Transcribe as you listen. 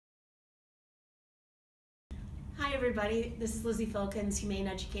Hi everybody, this is Lizzie Filkins, Humane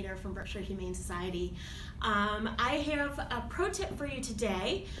Educator from Berkshire Humane Society. I have a pro tip for you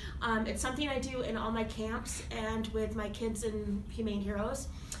today. It's something I do in all my camps and with my kids and Humane Heroes,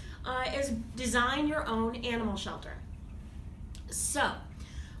 is design your own animal shelter. So,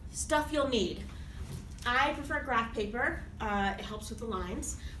 stuff you'll need. I prefer graph paper, it helps with the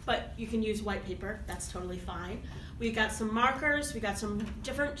lines, but you can use white paper, that's totally fine. We've got some markers, we've got some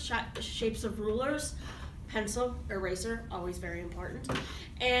different shapes of rulers, pencil, eraser, always very important,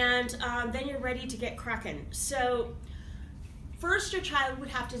 and then you're ready to get cracking. So first your child would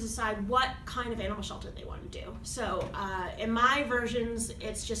have to decide what kind of animal shelter they want to do. So in my versions,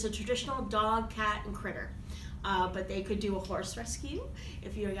 it's just a traditional dog, cat, and critter. But they could do a horse rescue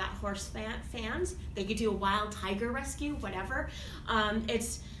if you got horse fans. They could do a wild tiger rescue, whatever.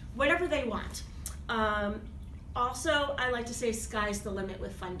 It's whatever they want. Also, I like to say sky's the limit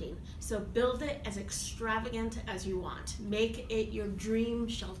with funding. So build it as extravagant as you want. Make it your dream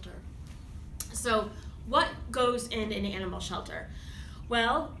shelter. So what goes in an animal shelter?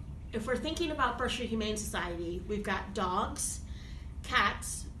 Well, if we're thinking about Berkshire Humane Society, we've got dogs,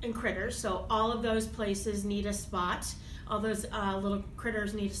 cats, and critters, so all of those places need a spot. All those little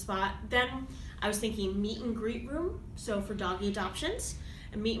critters need a spot. Then I was thinking meet and greet room, so for doggy adoptions,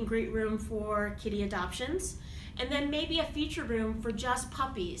 a meet and greet room for kitty adoptions, and then maybe a feature room for just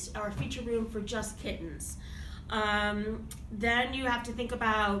puppies or a feature room for just kittens. Then you have to think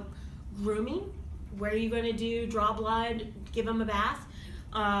about grooming. Where are you going to do draw blood, give them a bath?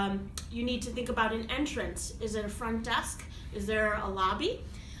 You need to think about an entrance. Is it a front desk? Is there a lobby?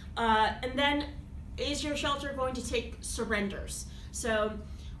 And then, is your shelter going to take surrenders? So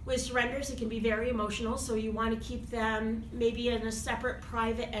with surrenders, it can be very emotional, so you want to keep them maybe in a separate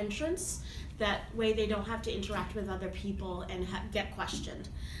private entrance. That way they don't have to interact with other people and get questioned.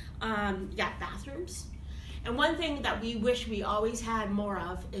 You got bathrooms. And one thing that we wish we always had more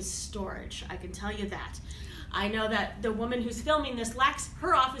of is storage. I can tell you that. I know that the woman who's filming this,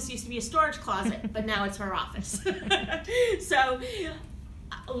 her office used to be a storage closet, but now it's her office. So,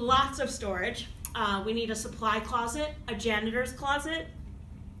 lots of storage. We need a supply closet, a janitor's closet,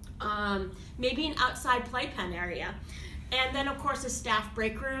 maybe an outside playpen area, and then of course a staff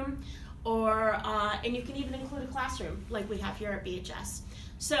break room, or and you can even include a classroom like we have here at BHS.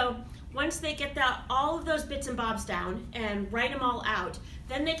 So once they get all of those bits and bobs down and write them all out,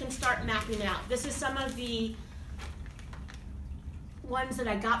 then they can start mapping it out. This is some of the ones that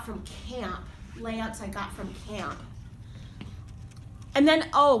I got from camp, layouts I got from camp. And then,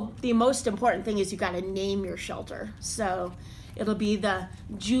 oh, the most important thing is you gotta name your shelter. So it'll be the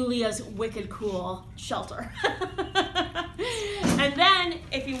Julia's Wicked Cool Shelter. And then,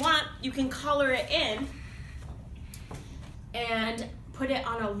 if you want, you can color it in and put it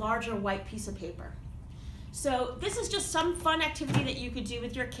on a larger white piece of paper. So this is just some fun activity that you could do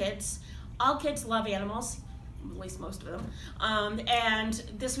with your kids. All kids love animals, at least most of them. And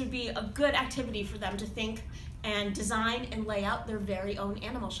this would be a good activity for them to think and design and lay out their very own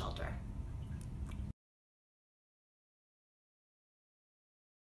animal shelter.